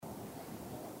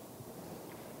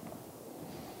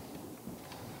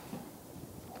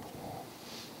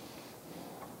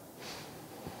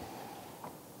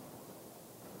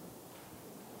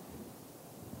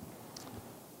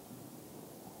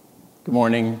Good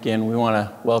morning. Again, we want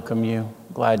to welcome you.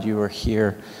 Glad you are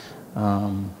here.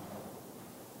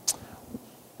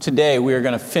 Today, we are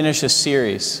going to finish a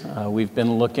series. We've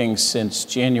been looking since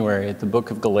January at the book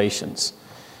of Galatians.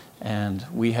 And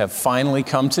we have finally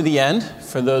come to the end.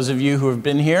 For those of you who have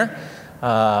been here,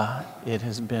 it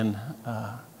has been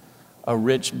a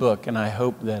rich book. And I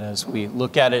hope that as we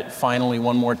look at it finally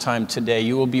one more time today,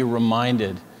 you will be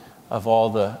reminded of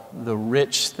all the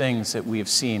rich things that we have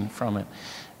seen from it.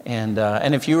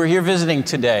 And if you were here visiting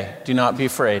today, do not be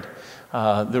afraid.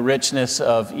 The richness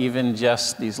of even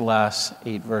just these last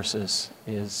 8 verses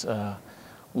is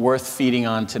worth feeding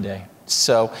on today.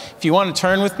 So if you want to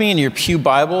turn with me in your pew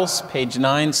Bibles, page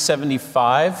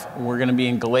 975, we're going to be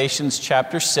in Galatians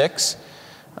chapter 6,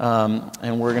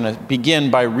 and we're going to begin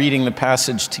by reading the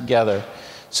passage together.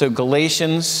 So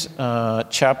Galatians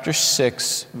chapter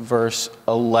 6, verse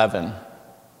 11.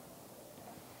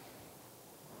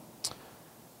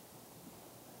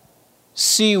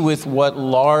 See with what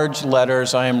large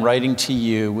letters I am writing to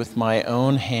you with my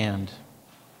own hand.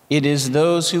 It is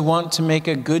those who want to make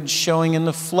a good showing in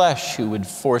the flesh who would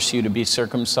force you to be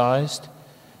circumcised,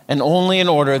 and only in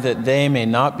order that they may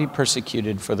not be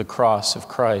persecuted for the cross of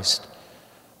Christ.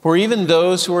 For even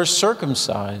those who are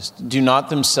circumcised do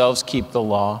not themselves keep the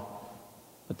law,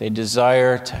 but they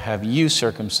desire to have you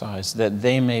circumcised, that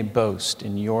they may boast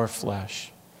in your flesh.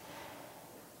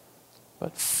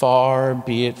 But far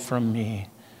be it from me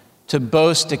to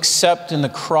boast except in the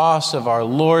cross of our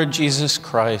Lord Jesus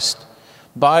Christ,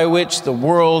 by which the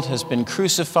world has been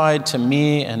crucified to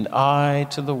me and I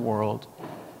to the world.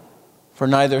 For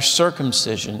neither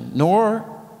circumcision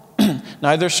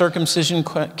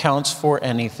counts for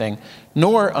anything,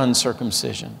 nor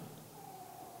uncircumcision,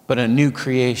 but a new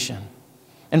creation.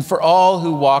 And for all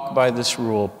who walk by this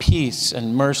rule, peace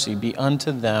and mercy be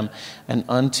unto them and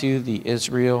unto the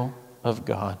Israel of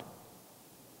God.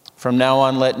 From now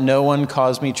on, let no one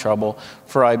cause me trouble,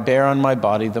 for I bear on my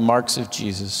body the marks of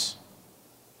Jesus.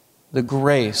 The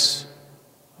grace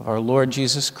of our Lord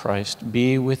Jesus Christ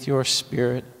be with your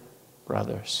spirit,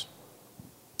 brothers.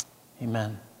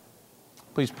 Amen.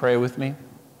 Please pray with me.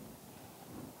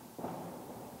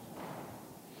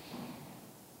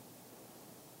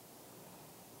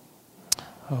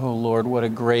 Oh Lord, what a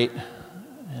great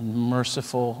and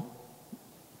merciful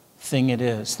thing it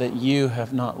is that you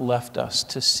have not left us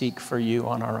to seek for you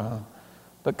on our own.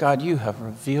 But God, you have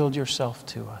revealed yourself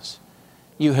to us.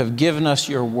 You have given us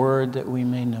your word that we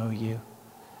may know you.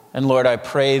 And Lord, I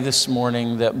pray this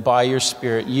morning that by your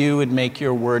Spirit, you would make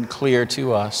your word clear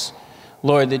to us.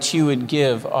 Lord, that you would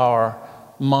give our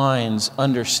minds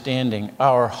understanding,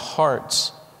 our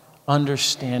hearts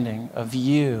understanding of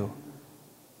you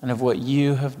and of what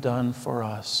you have done for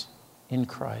us in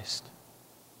Christ.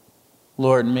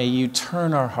 Lord, may you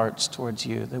turn our hearts towards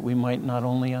you that we might not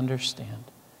only understand,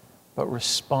 but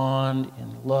respond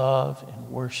in love and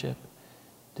worship,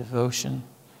 devotion.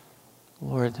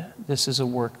 Lord, this is a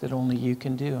work that only you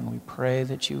can do, and we pray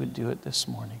that you would do it this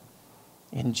morning.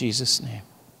 In Jesus' name,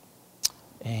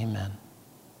 amen.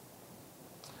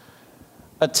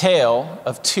 A tale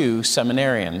of 2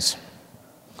 seminarians.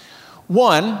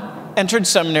 One entered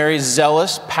seminary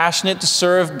zealous, passionate to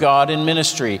serve God in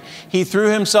ministry. He threw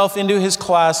himself into his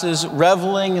classes,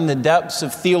 reveling in the depths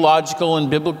of theological and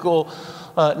biblical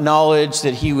knowledge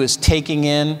that he was taking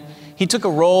in. He took a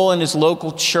role in his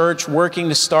local church, working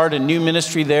to start a new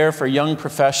ministry there for young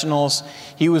professionals.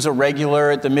 He was a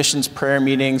regular at the missions prayer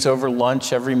meetings over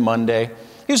lunch every Monday.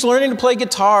 He was learning to play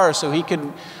guitar so he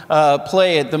could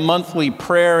play at the monthly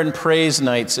prayer and praise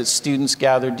nights that students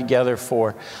gathered together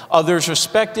for. Others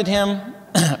respected him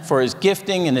for his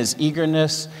gifting and his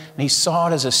eagerness, and he saw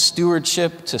it as a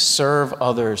stewardship to serve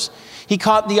others. He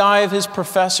caught the eye of his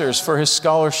professors for his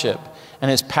scholarship and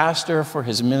his pastor for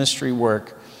his ministry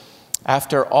work.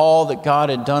 After all that God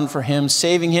had done for him,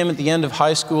 saving him at the end of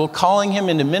high school, calling him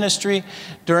into ministry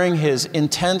during his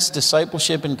intense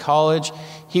discipleship in college,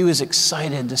 he was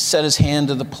excited to set his hand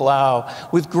to the plow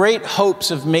with great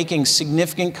hopes of making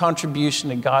significant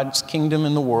contribution to God's kingdom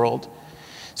in the world.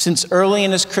 Since early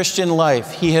in his Christian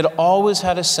life, he had always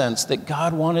had a sense that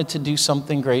God wanted to do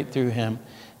something great through him.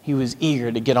 He was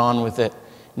eager to get on with it.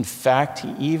 In fact,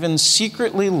 he even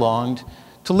secretly longed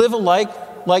to live a life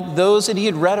like those that he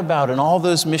had read about in all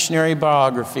those missionary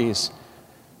biographies,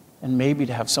 and maybe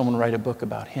to have someone write a book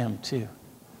about him too.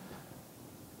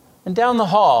 And down the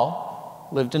hall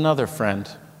lived another friend.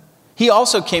 He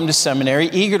also came to seminary,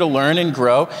 eager to learn and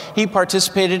grow. He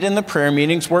participated in the prayer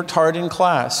meetings, worked hard in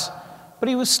class. But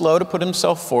he was slow to put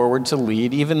himself forward to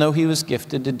lead, even though he was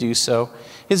gifted to do so.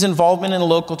 His involvement in a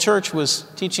local church was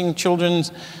teaching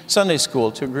children's Sunday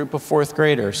school to a group of 4th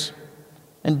graders.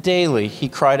 And daily he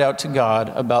cried out to God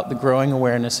about the growing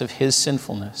awareness of his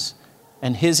sinfulness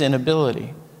and his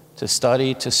inability to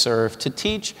study, to serve, to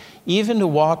teach, even to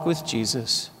walk with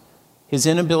Jesus, his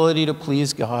inability to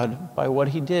please God by what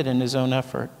he did in his own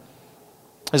effort.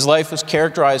 His life was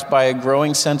characterized by a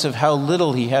growing sense of how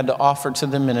little he had to offer to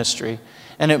the ministry,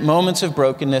 and at moments of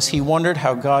brokenness, he wondered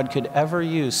how God could ever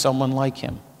use someone like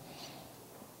him.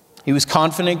 He was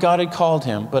confident God had called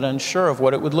him, but unsure of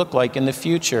what it would look like in the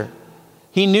future.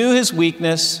 He knew his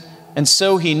weakness, and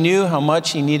so he knew how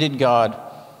much he needed God.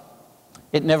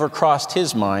 It never crossed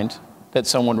his mind that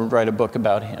someone would write a book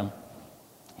about him.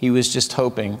 He was just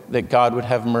hoping that God would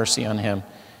have mercy on him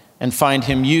and find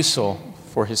him useful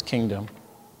for his kingdom.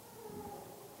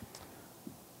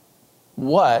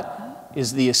 What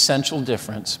is the essential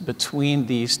difference between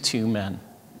these two men?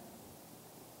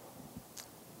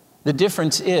 The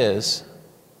difference is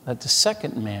that the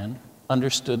second man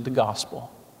understood the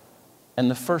gospel, and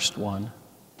the first one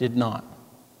did not.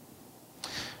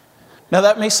 Now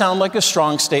that may sound like a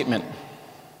strong statement,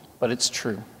 but it's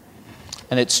true.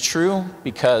 And it's true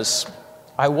because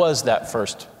I was that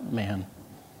first man.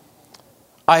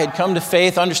 I had come to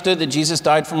faith, understood that Jesus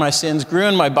died for my sins, grew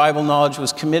in my Bible knowledge,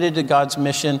 was committed to God's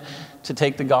mission to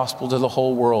take the gospel to the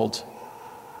whole world.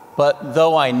 But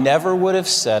though I never would have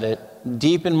said it,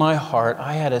 deep in my heart,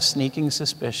 I had a sneaking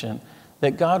suspicion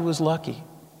that God was lucky,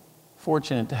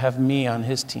 fortunate to have me on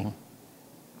his team.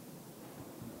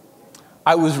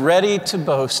 I was ready to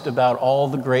boast about all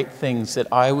the great things that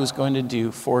I was going to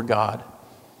do for God.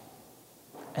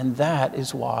 And that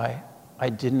is why I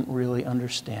didn't really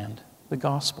understand the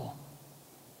gospel.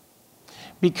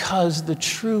 Because the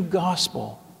true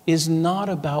gospel is not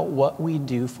about what we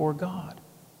do for God.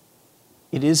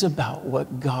 It is about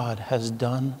what God has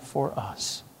done for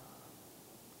us.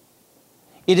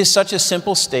 It is such a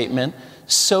simple statement,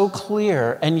 so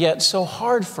clear, and yet so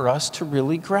hard for us to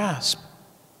really grasp.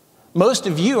 Most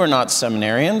of you are not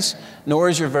seminarians, nor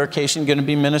is your vocation going to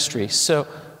be ministry. So,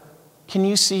 can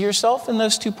you see yourself in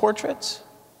those two portraits?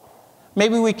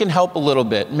 Maybe we can help a little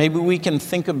bit. Maybe we can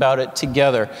think about it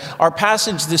together. Our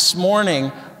passage this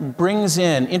morning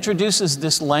introduces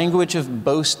this language of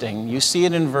boasting. You see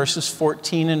it in verses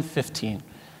 14 and 15.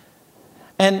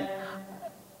 And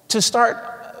to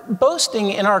start,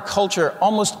 boasting in our culture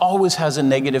almost always has a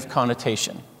negative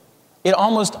connotation. It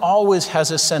almost always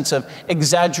has a sense of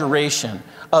exaggeration,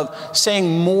 of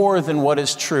saying more than what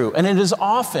is true. And it is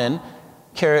often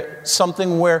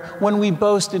something where when we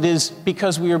boast, it is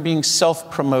because we are being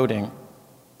self-promoting,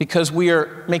 because we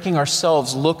are making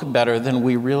ourselves look better than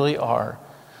we really are.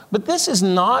 But this is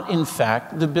not, in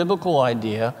fact, the biblical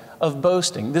idea of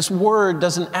boasting. This word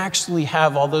doesn't actually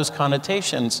have all those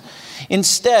connotations.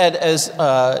 Instead, as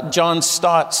John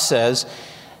Stott says,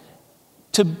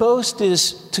 to boast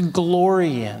is to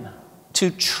glory in, to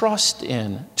trust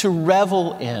in, to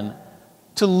revel in,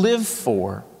 to live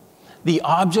for. The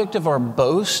object of our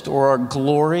boast or our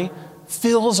glory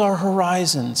fills our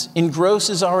horizons,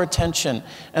 engrosses our attention,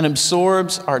 and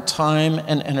absorbs our time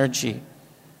and energy.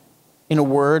 In a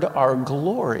word, our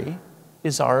glory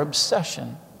is our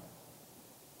obsession.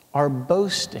 Our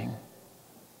boasting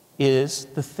is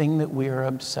the thing that we are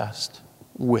obsessed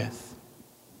with.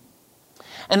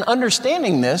 And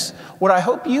understanding this, what I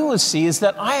hope you will see is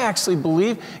that I actually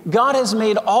believe God has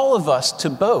made all of us to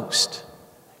boast.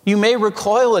 You may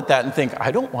recoil at that and think, I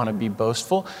don't want to be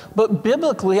boastful. But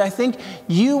biblically, I think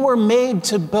you were made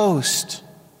to boast.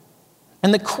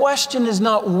 And the question is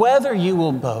not whether you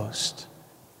will boast.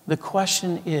 The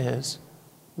question is,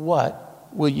 what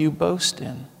will you boast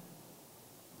in?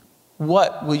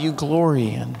 What will you glory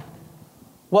in?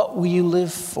 What will you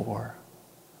live for?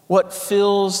 What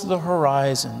fills the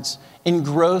horizons,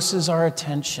 engrosses our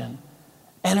attention,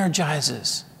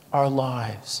 energizes our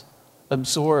lives,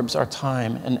 absorbs our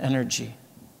time and energy?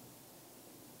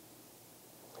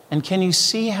 And can you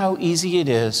see how easy it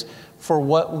is for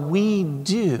what we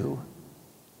do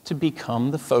to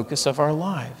become the focus of our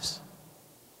lives?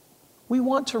 We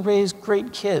want to raise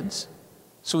great kids,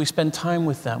 so we spend time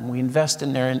with them. We invest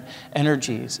in their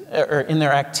energies, or in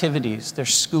their activities, their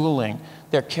schooling,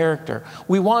 their character.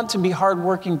 We want to be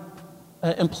hardworking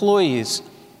employees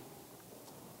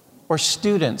or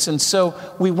students, and so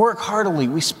we work heartily.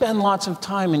 We spend lots of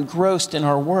time engrossed in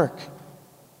our work.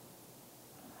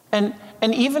 And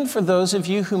even for those of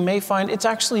you who may find it's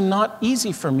actually not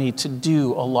easy for me to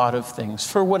do a lot of things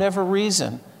for whatever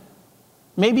reason,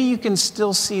 maybe you can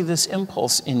still see this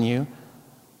impulse in you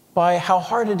by how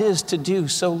hard it is to do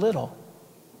so little,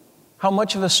 how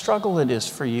much of a struggle it is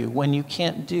for you when you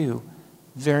can't do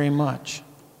very much.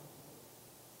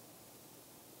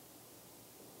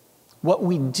 What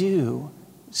we do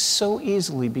so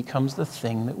easily becomes the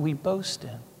thing that we boast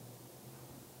in.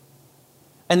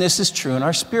 And this is true in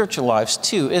our spiritual lives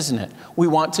too, isn't it? We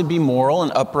want to be moral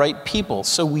and upright people,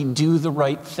 so we do the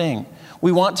right thing.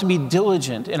 We want to be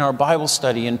diligent in our Bible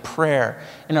study and prayer,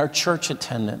 in our church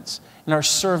attendance, in our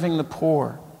serving the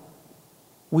poor.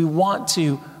 We want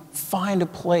to find a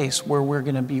place where we're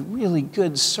going to be really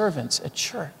good servants at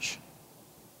church.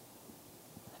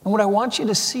 And what I want you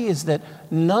to see is that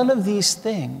none of these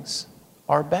things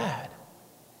are bad.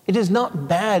 It is not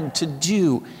bad to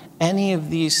do any of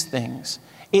these things.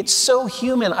 It's so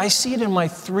human. I see it in my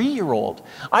 3-year-old.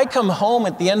 I come home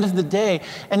at the end of the day,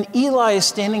 and Eli is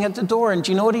standing at the door, and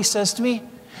do you know what he says to me?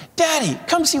 "Daddy,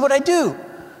 come see what I do.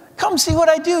 Come see what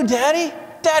I do, Daddy.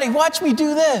 Daddy, watch me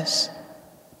do this."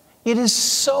 It is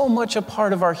so much a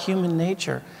part of our human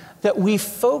nature that we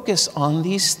focus on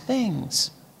these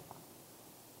things.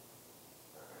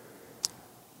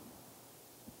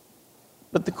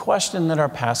 But the question that our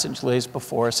passage lays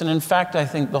before us, and in fact, I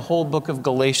think the whole book of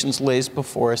Galatians lays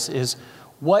before us, is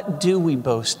what do we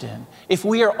boast in? If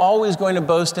we are always going to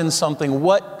boast in something,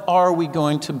 what are we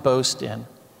going to boast in?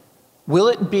 Will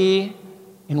it be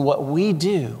in what we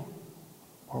do,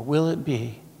 or will it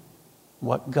be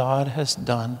what God has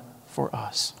done for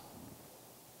us?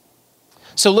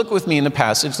 So look with me in the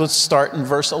passage. Let's start in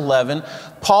verse 11.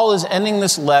 Paul is ending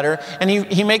this letter, and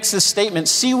he makes this statement,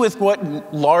 "See with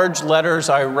what large letters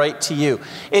I write to you."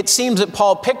 It seems that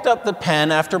Paul picked up the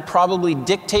pen after probably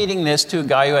dictating this to a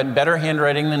guy who had better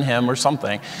handwriting than him or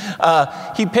something.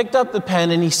 He picked up the pen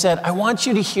and he said, "I want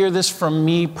you to hear this from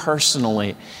me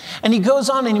personally." And he goes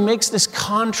on and he makes this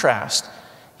contrast.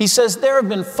 He says, "There have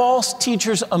been false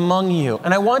teachers among you,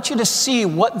 and I want you to see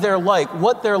what they're like,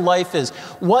 what their life is,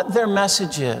 what their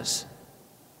message is.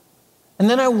 And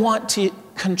then I want to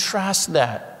contrast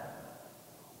that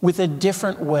with a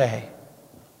different way,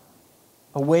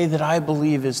 a way that I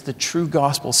believe is the true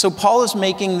gospel." So Paul is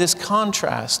making this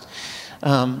contrast.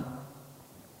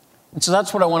 And so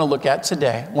that's what I want to look at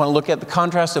today. I want to look at the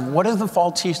contrast of what are the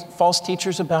false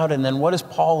teachers about, and then what is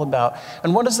Paul about,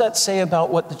 and what does that say about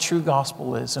what the true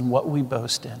gospel is and what we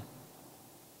boast in.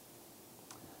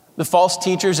 The false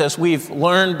teachers, as we've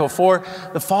learned before,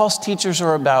 the false teachers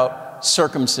are about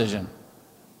circumcision.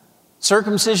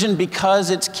 Circumcision because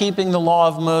it's keeping the law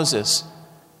of Moses,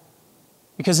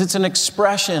 because it's an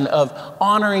expression of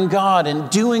honoring God and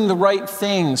doing the right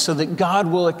thing so that God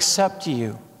will accept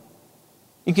you.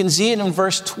 You can see it in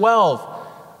verse 12.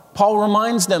 Paul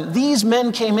reminds them, these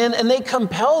men came in and they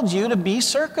compelled you to be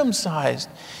circumcised.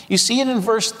 You see it in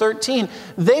verse 13.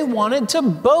 They wanted to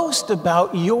boast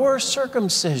about your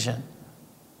circumcision.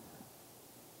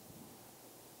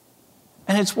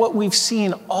 And it's what we've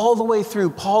seen all the way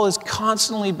through. Paul has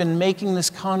constantly been making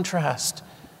this contrast.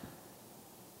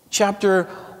 Chapter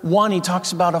 1, he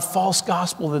talks about a false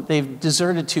gospel that they've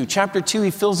deserted to. Chapter 2, he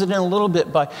fills it in a little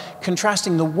bit by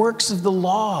contrasting the works of the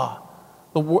law.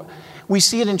 We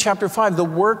see it in chapter 5, the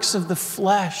works of the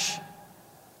flesh.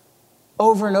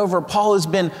 Over and over, Paul has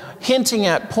been hinting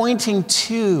at, pointing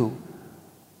to.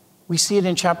 We see it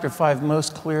in chapter 5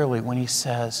 most clearly when he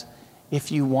says,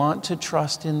 if you want to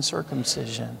trust in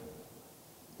circumcision,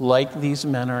 like these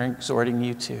men are exhorting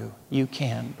you to, you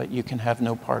can, but you can have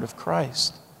no part of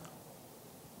Christ.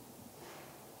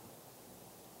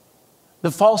 The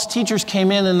false teachers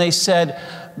came in and they said,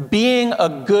 being a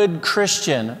good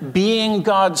Christian, being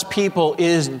God's people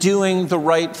is doing the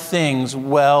right things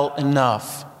well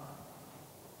enough.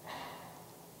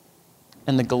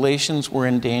 And the Galatians were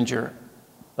in danger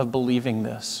of believing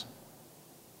this.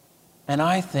 And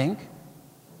I think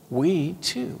we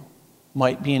too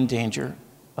might be in danger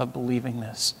of believing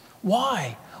this.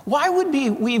 Why? Why would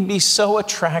we be so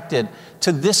attracted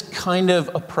to this kind of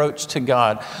approach to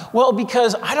God? Well,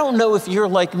 because I don't know if you're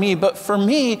like me, but for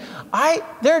me,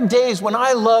 there are days when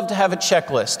I love to have a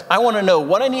checklist. I want to know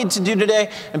what I need to do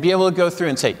today and be able to go through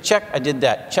and say, check, I did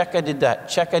that, check, I did that,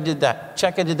 check, I did that,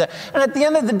 check, I did that. And at the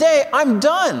end of the day, I'm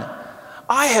done.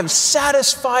 I have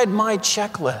satisfied my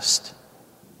checklist.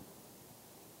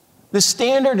 The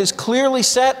standard is clearly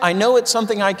set. I know it's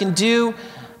something I can do,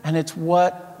 and it's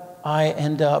what I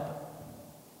end up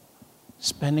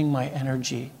spending my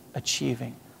energy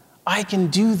achieving. I can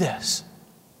do this.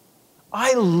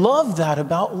 I love that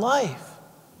about life.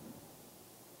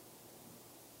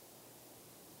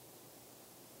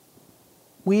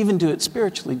 We even do it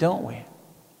spiritually, don't we?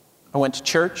 I went to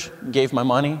church, gave my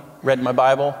money, read my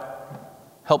Bible,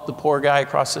 helped the poor guy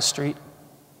across the street.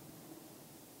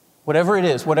 Whatever it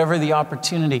is, whatever the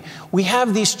opportunity, we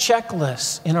have these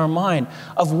checklists in our mind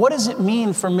of what does it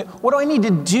mean for me? What do I need to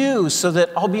do so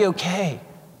that I'll be okay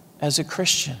as a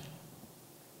Christian?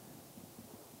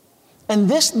 And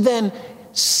this then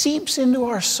seeps into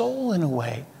our soul in a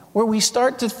way where we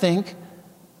start to think,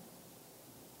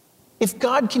 if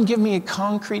God can give me a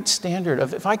concrete standard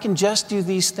of if I can just do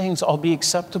these things, I'll be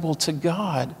acceptable to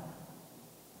God.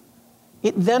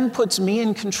 It then puts me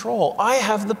in control. I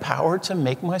have the power to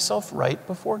make myself right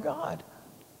before God.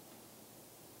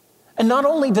 And not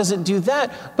only does it do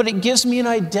that, but it gives me an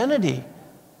identity.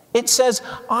 It says,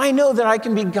 I know that I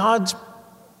can be God's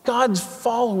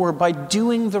follower by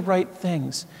doing the right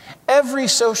things. Every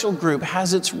social group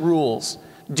has its rules.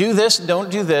 Do this, don't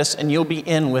do this, and you'll be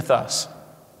in with us.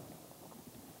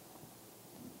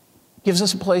 Gives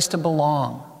us a place to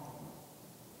belong.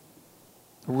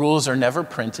 The rules are never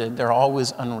printed. They're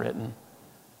always unwritten.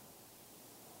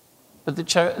 But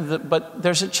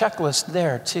there's a checklist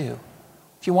there, too.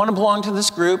 If you want to belong to this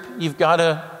group, you've got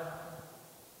to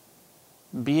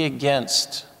be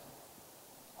against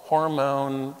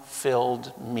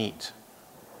hormone-filled meat,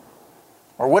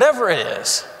 or whatever it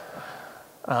is.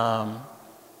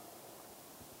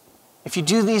 If you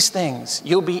do these things,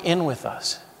 you'll be in with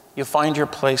us. You'll find your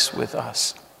place with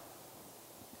us.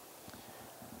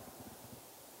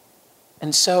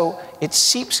 And so it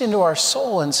seeps into our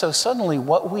soul, and so suddenly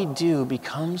what we do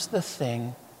becomes the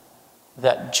thing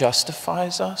that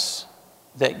justifies us,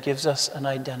 that gives us an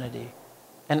identity.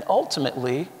 And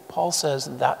ultimately, Paul says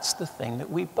that's the thing that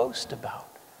we boast about.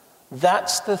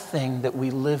 That's the thing that we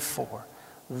live for.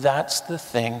 That's the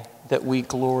thing that we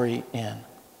glory in.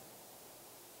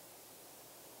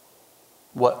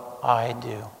 What I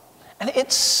do. And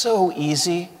it's so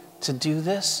easy to do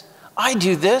this. I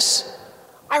do this.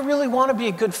 I really want to be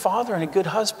a good father and a good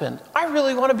husband. I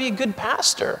really want to be a good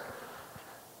pastor.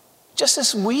 Just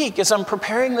this week, as I'm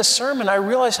preparing the sermon, I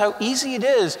realize how easy it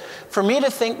is for me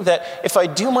to think that if I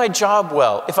do my job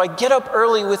well, if I get up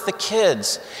early with the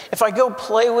kids, if I go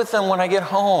play with them when I get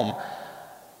home,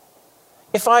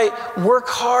 if I work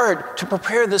hard to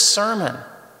prepare this sermon,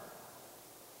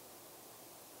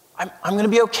 I'm going to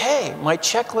be okay. My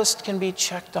checklist can be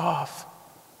checked off.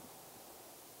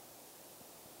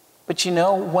 But you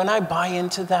know, when I buy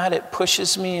into that, it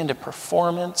pushes me into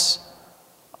performance.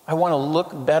 I want to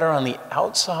look better on the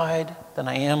outside than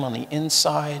I am on the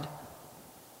inside.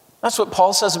 That's what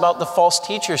Paul says about the false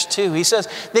teachers too. He says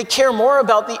they care more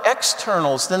about the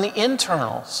externals than the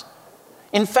internals.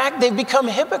 In fact, they've become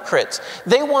hypocrites.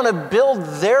 They want to build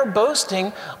their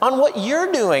boasting on what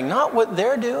you're doing, not what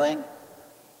they're doing.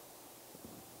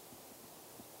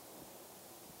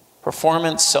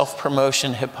 Performance,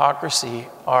 self-promotion, hypocrisy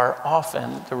are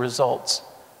often the results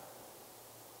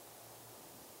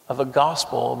of a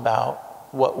gospel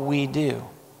about what we do.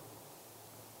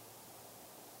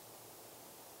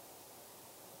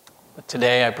 But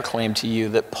today I proclaim to you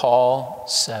that Paul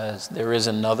says there is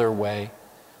another way.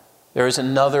 There is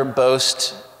another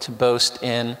boast to boast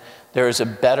in. There is a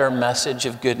better message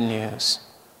of good news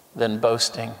than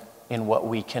boasting in what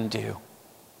we can do.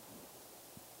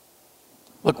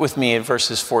 Look with me at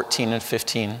verses 14 and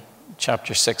 15,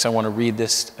 chapter 6. I want to read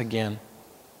this again.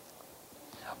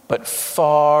 But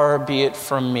far be it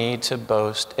from me to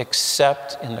boast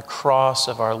except in the cross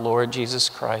of our Lord Jesus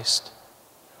Christ,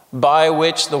 by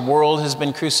which the world has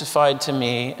been crucified to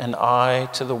me and I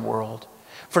to the world.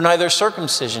 For neither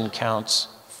circumcision counts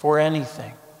for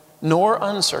anything, nor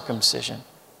uncircumcision,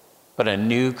 but a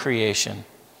new creation.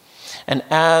 And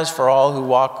as for all who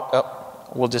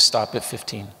walk, we'll just stop at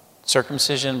 15.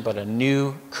 Circumcision, but a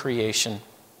new creation.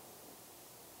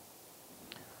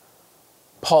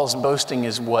 Paul's boasting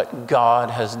is what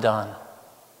God has done.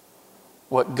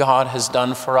 What God has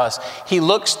done for us. He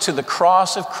looks to the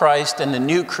cross of Christ and the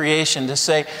new creation to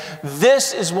say,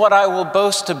 this is what I will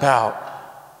boast about.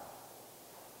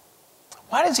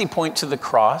 Why does he point to the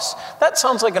cross? That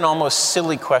sounds like an almost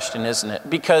silly question, isn't it?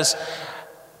 Because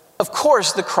of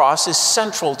course, the cross is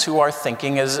central to our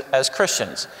thinking as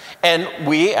Christians. And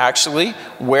we actually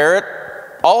wear it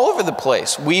all over the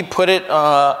place. We put it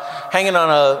hanging on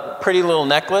a pretty little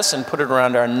necklace and put it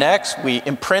around our necks. We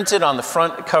imprint it on the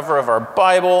front cover of our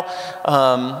Bible.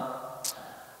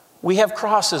 We have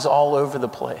crosses all over the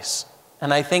place.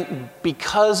 And I think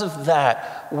because of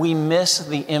that, we miss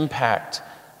the impact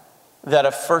that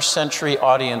a first century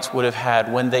audience would have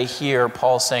had when they hear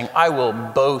Paul saying, I will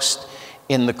boast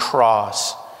in the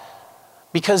cross.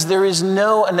 Because there is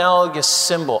no analogous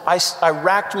symbol. I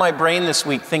racked my brain this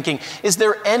week thinking, is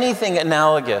there anything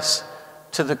analogous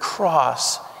to the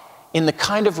cross in the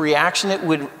kind of reaction it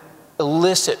would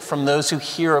elicit from those who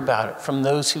hear about it, from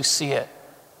those who see it?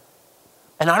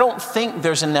 And I don't think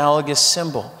there's an analogous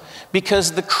symbol,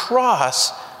 because the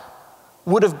cross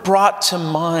would have brought to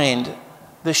mind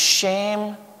the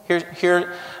shame.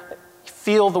 Here,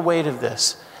 feel the weight of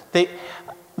this.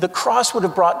 The cross would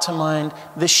have brought to mind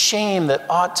the shame that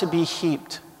ought to be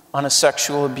heaped on a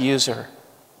sexual abuser.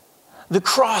 The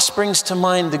cross brings to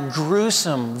mind the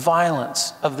gruesome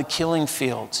violence of the killing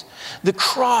fields. The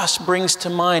cross brings to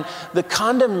mind the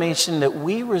condemnation that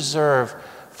we reserve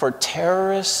for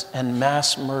terrorists and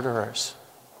mass murderers.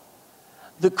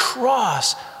 The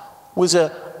cross was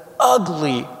an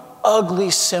ugly, ugly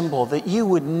symbol that you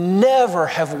would never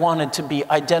have wanted to be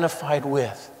identified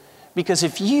with. Because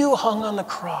if you hung on the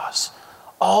cross,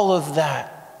 all of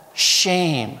that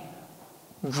shame,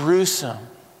 gruesome,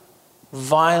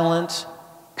 violent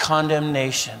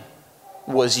condemnation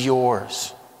was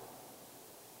yours.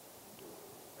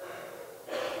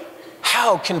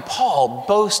 How can Paul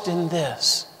boast in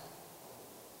this?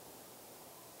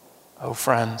 Oh,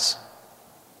 friends,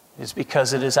 it is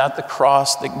because it is at the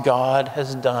cross that God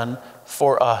has done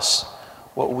for us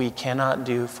what we cannot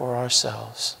do for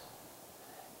ourselves.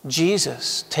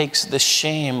 Jesus takes the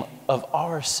shame of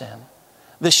our sin,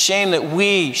 the shame that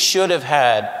we should have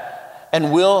had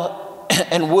and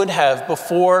would have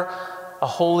before a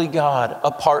holy God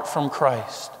apart from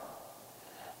Christ.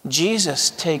 Jesus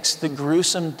takes the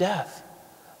gruesome death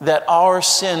that our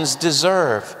sins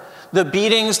deserve, the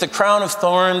beatings, the crown of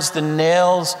thorns, the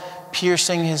nails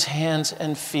piercing his hands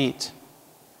and feet.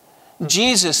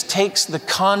 Jesus takes the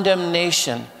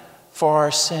condemnation for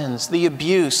our sins, the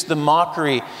abuse, the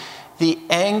mockery, the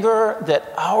anger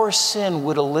that our sin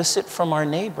would elicit from our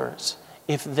neighbors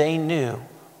if they knew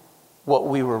what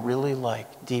we were really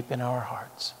like deep in our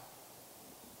hearts.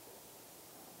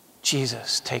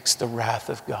 Jesus takes the wrath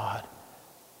of God,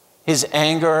 his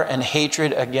anger and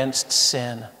hatred against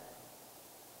sin.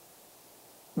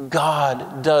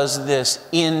 God does this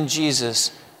in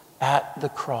Jesus at the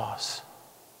cross.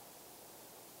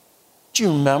 Do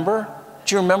you remember?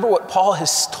 Do you remember what Paul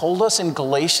has told us in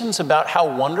Galatians about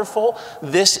how wonderful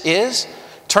this is?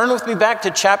 Turn with me back to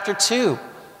chapter 2,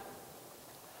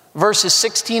 verses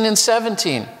 16 and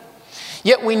 17.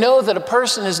 Yet we know that a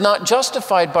person is not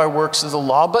justified by works of the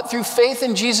law, but through faith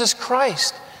in Jesus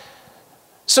Christ.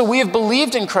 So we have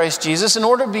believed in Christ Jesus in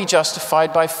order to be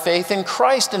justified by faith in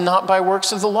Christ and not by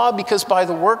works of the law, because by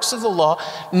the works of the law,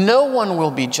 no one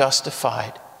will be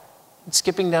justified. And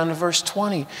skipping down to verse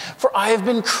 20, for I have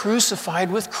been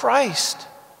crucified with Christ.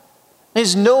 It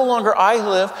is no longer I who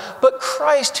live, but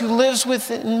Christ who lives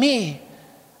within me.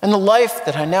 And the life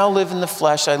that I now live in the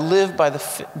flesh, I live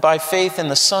by faith in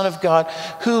the Son of God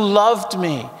who loved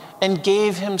me and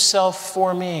gave himself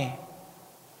for me.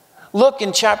 Look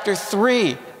in chapter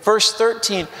 3, verse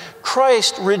 13.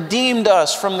 Christ redeemed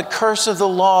us from the curse of the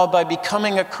law by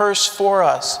becoming a curse for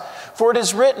us. For it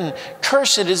is written,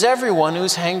 cursed is everyone who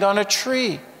is hanged on a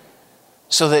tree,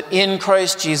 so that in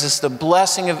Christ Jesus the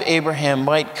blessing of Abraham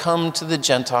might come to the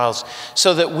Gentiles,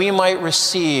 so that we might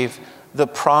receive the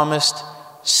promised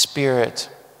Spirit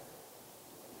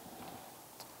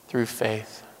through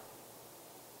faith.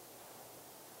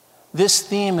 This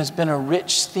theme has been a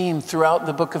rich theme throughout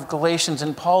the book of Galatians,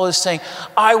 and Paul is saying,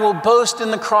 I will boast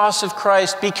in the cross of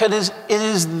Christ because it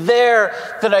is there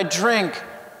that I drink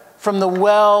from the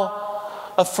well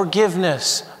of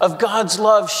forgiveness, of God's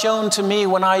love shown to me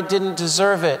when I didn't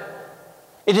deserve it.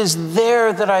 It is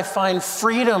there that I find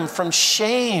freedom from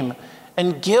shame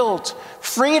and guilt,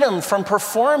 freedom from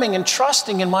performing and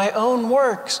trusting in my own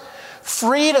works,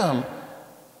 freedom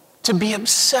to be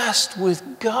obsessed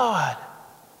with God.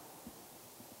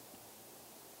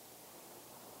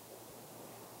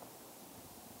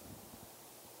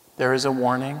 There is a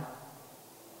warning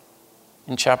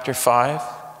in chapter 5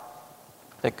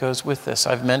 that goes with this.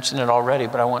 I've mentioned it already,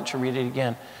 but I want to read it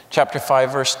again. Chapter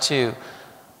 5, verse 2.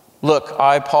 Look,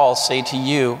 I, Paul, say to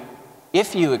you,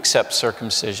 if you accept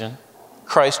circumcision,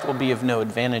 Christ will be of no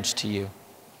advantage to you.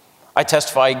 I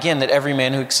testify again that every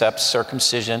man who accepts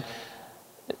circumcision,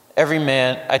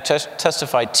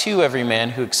 testify to every man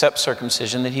who accepts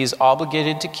circumcision that he is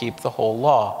obligated to keep the whole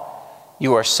law.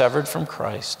 You are severed from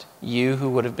Christ, you who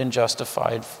would have been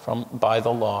justified by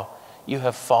the law. You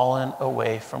have fallen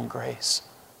away from grace.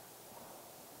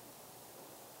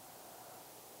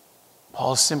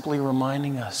 Paul is simply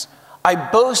reminding us, I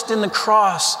boast in the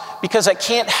cross because I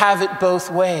can't have it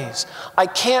both ways. I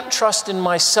can't trust in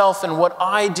myself and what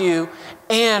I do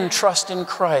and trust in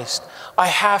Christ. I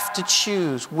have to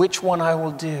choose which one I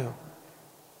will do.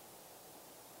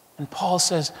 And Paul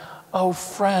says, oh,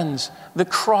 friends, the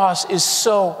cross is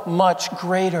so much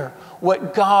greater.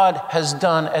 What God has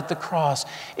done at the cross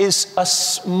is a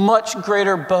much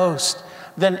greater boast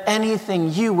than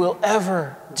anything you will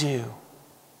ever do.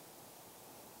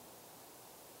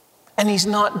 And he's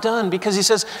not done, because he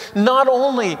says, not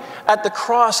only at the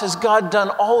cross has God done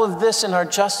all of this in our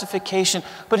justification,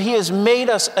 but he has made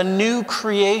us a new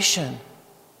creation.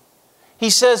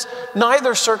 He says,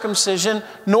 neither circumcision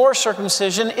nor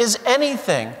circumcision is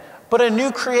anything but a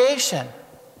new creation.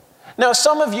 Now,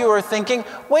 some of you are thinking,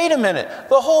 wait a minute,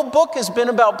 the whole book has been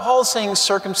about Paul saying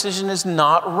circumcision is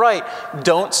not right.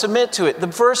 Don't submit to it. The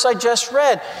verse I just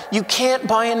read, you can't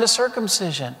buy into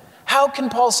circumcision. How can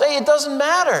Paul say it doesn't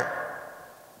matter?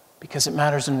 Because it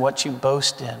matters in what you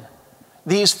boast in.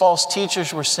 These false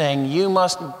teachers were saying, you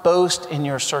must boast in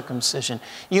your circumcision.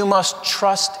 You must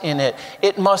trust in it.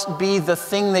 It must be the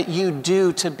thing that you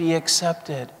do to be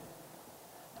accepted.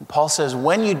 And Paul says,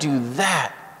 when you do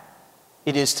that,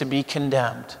 it is to be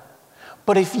condemned.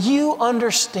 But if you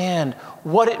understand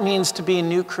what it means to be a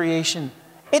new creation,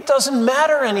 it doesn't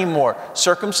matter anymore.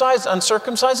 Circumcised,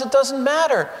 uncircumcised, it doesn't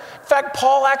matter. In fact,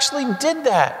 Paul actually did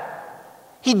that.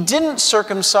 He didn't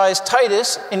circumcise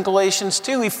Titus in Galatians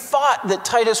 2. He fought that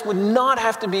Titus would not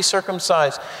have to be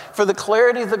circumcised for the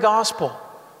clarity of the gospel.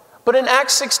 But in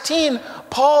Acts 16,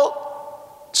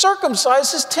 Paul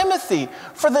circumcises Timothy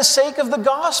for the sake of the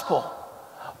gospel.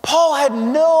 Paul had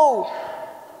no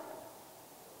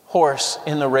horse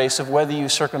in the race of whether you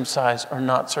circumcise or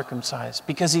not circumcise,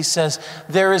 because he says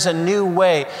there is a new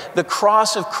way. The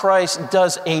cross of Christ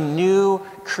does a new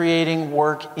creating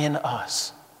work in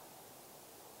us.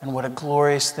 And what a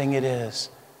glorious thing it is.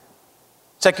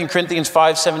 2 Corinthians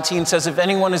 5:17 says, if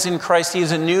anyone is in Christ, he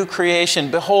is a new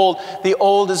creation. Behold, the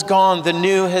old is gone, the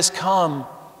new has come.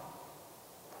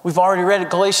 We've already read it,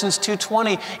 Galatians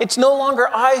 2:20. It's no longer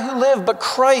I who live, but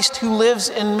Christ who lives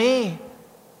in me.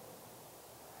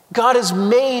 God has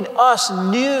made us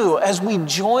new as we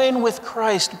join with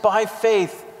Christ by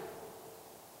faith.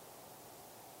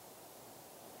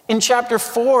 In chapter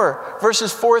 4,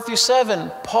 verses 4 through 7,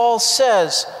 Paul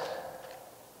says,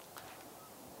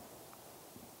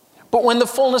 but when the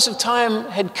fullness of time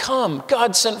had come,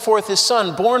 God sent forth his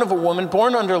Son, born of a woman,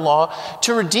 born under law,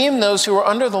 to redeem those who were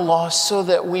under the law, so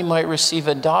that we might receive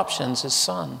adoption as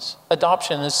sons.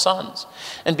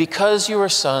 And because you are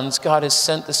sons, God has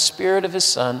sent the Spirit of his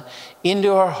Son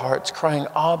into our hearts, crying,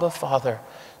 Abba, Father.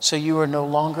 So you are no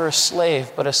longer a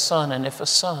slave, but a son, and if a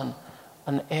son,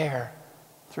 an heir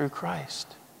through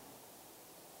Christ.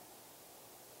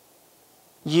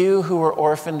 You who were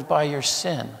orphaned by your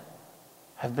sin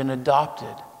have been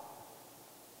adopted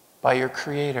by your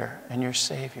Creator and your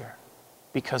Savior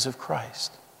because of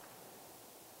Christ.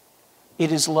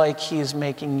 It is like he is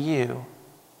making you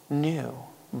new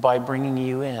by bringing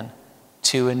you in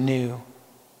to a new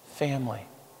family.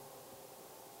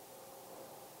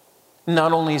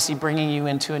 Not only is he bringing you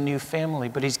into a new family,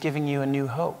 but he's giving you a new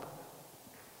hope,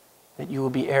 that you will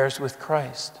be heirs with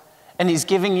Christ. And he's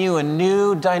giving you a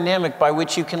new dynamic by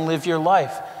which you can live your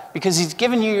life, because he's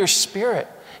given you your spirit,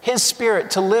 his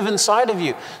spirit, to live inside of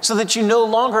you, so that you no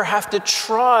longer have to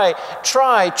try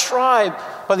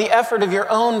by the effort of your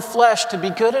own flesh to be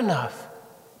good enough.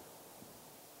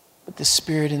 But the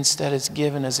Spirit instead is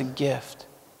given as a gift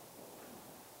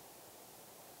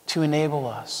to enable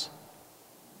us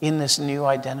in this new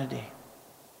identity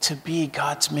to be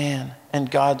God's man and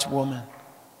God's woman.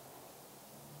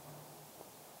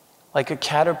 Like a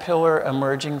caterpillar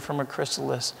emerging from a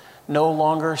chrysalis, no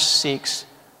longer seeks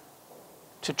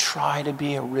to try to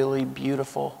be a really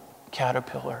beautiful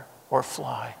caterpillar or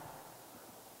fly,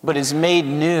 but is made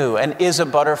new and is a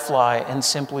butterfly and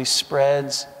simply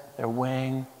spreads their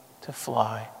wing to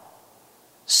fly.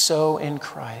 So in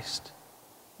Christ,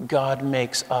 God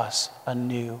makes us a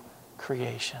new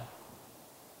creation.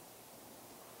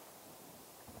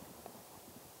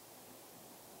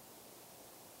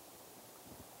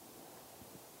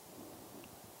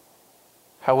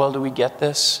 How well do we get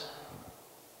this?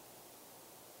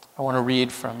 I want to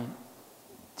read from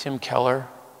Tim Keller.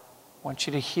 I want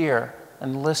you to hear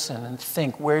and listen and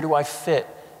think, where do I fit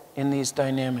in these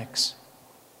dynamics?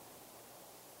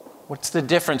 What's the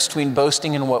difference between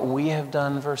boasting in what we have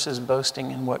done versus boasting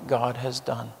in what God has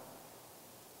done?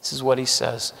 This is what he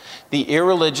says. The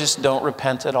irreligious don't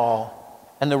repent at all,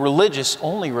 and the religious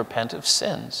only repent of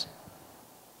sins.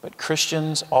 But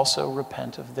Christians also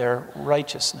repent of their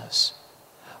righteousness.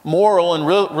 Moral and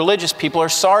religious people are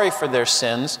sorry for their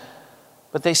sins,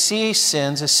 but they see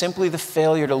sins as simply the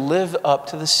failure to live up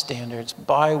to the standards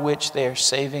by which they are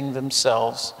saving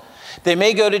themselves. They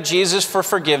may go to Jesus for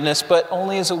forgiveness, but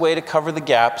only as a way to cover the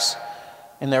gaps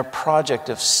in their project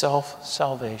of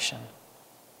self-salvation.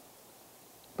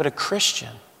 But a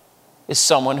Christian is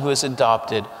someone who has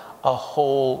adopted a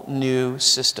whole new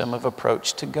system of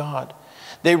approach to God.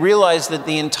 They realize that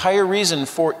the entire reason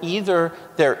for either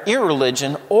their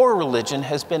irreligion or religion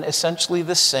has been essentially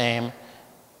the same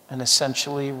and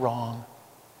essentially wrong.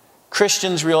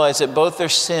 Christians realize that both their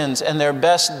sins and their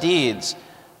best deeds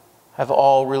have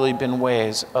all really been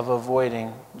ways of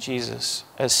avoiding Jesus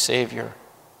as Savior.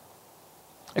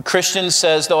 A Christian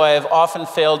says, though I have often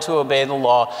failed to obey the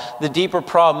law, the deeper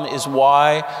problem is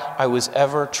why I was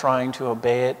ever trying to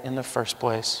obey it in the first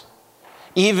place.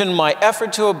 Even my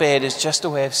effort to obey it is just a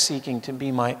way of seeking to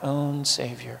be my own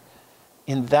Savior.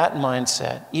 In that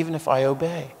mindset, even if I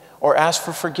obey or ask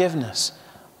for forgiveness,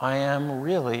 I am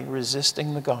really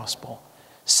resisting the gospel,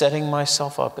 setting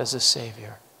myself up as a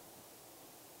Savior.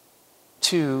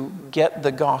 To get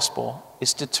the gospel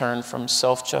is to turn from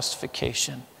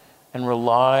self-justification and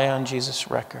rely on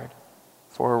Jesus' record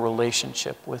for a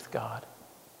relationship with God.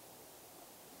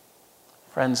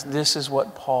 Friends, this is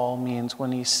what Paul means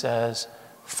when he says,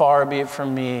 "Far be it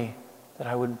from me that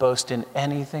I would boast in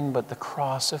anything but the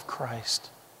cross of Christ.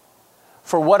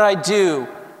 For what I do,"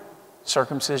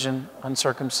 circumcision,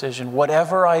 uncircumcision,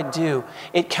 whatever I do,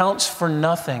 it counts for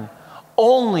nothing.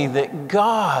 Only that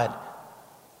God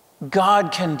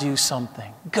can do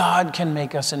something. God can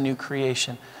make us a new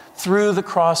creation through the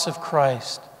cross of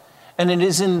Christ. And it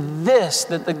is in this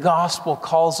that the gospel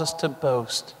calls us to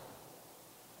boast.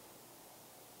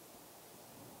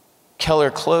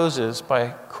 Keller closes by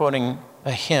quoting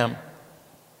a hymn.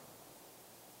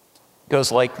 It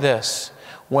goes like this: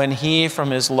 "When he from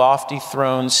his lofty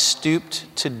throne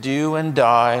stooped to do and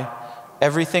die,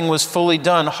 everything was fully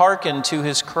done. Hearken to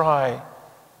his cry.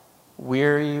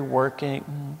 Weary,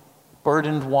 working,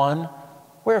 burdened one,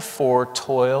 wherefore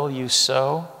toil you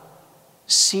so?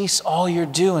 Cease all your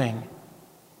doing.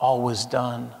 All was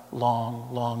done long,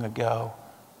 long ago.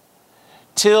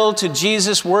 Till to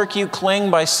Jesus' work you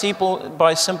cling by a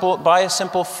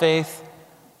simple faith,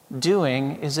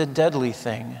 doing is a deadly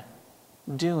thing.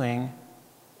 Doing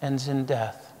ends in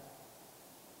death.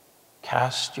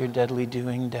 Cast your deadly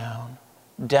doing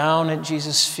down at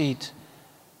Jesus' feet.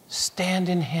 Stand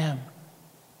in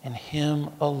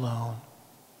him alone,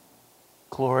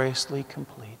 gloriously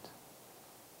complete."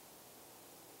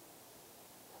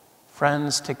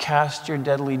 Friends, to cast your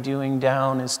deadly doing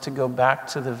down is to go back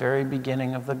to the very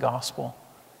beginning of the gospel.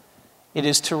 It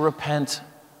is to repent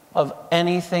of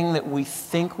anything that we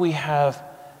think we have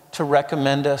to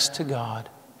recommend us to God.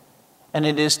 And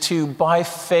it is to, by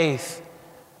faith,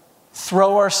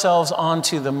 throw ourselves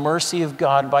onto the mercy of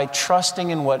God by trusting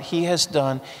in what he has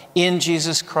done in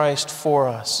Jesus Christ for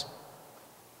us.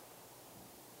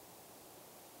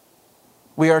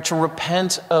 We are to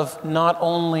repent of not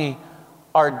only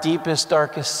our deepest,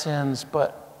 darkest sins,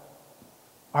 but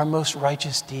our most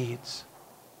righteous deeds.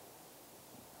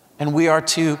 And we are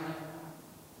to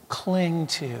cling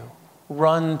to,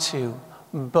 run to,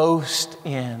 boast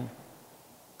in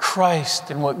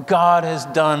Christ and what God has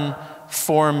done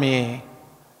for me.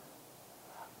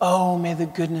 Oh, may the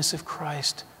goodness of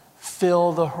Christ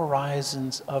fill the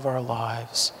horizons of our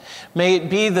lives. May it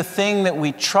be the thing that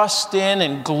we trust in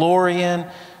and glory in.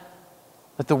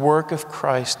 Let the work of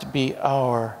Christ be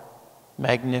our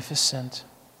magnificent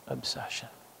obsession.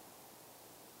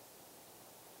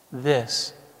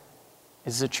 This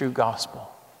is the true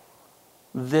gospel.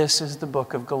 This is the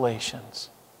book of Galatians.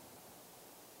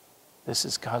 This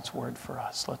is God's word for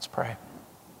us. Let's pray.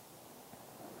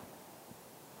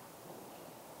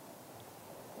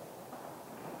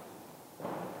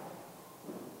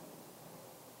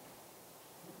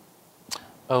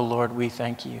 Oh Lord, we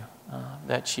thank you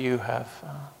that you have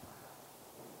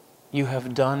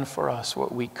done for us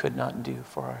what we could not do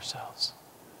for ourselves.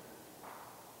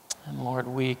 And Lord,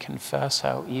 we confess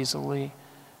how easily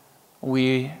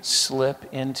we slip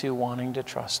into wanting to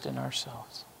trust in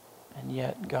ourselves. And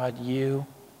yet, God, you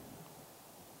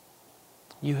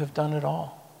have done it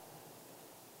all.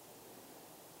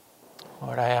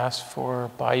 Lord, I ask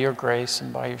for, by your grace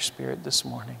and by your Spirit this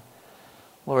morning,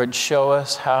 Lord, show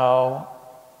us how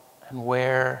and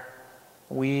where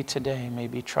we today may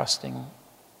be trusting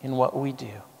in what we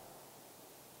do.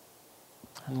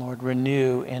 And Lord,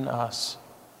 renew in us,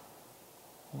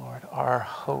 Lord, our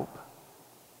hope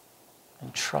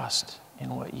and trust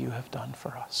in what you have done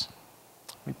for us.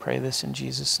 We pray this in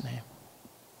Jesus' name.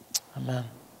 Amen.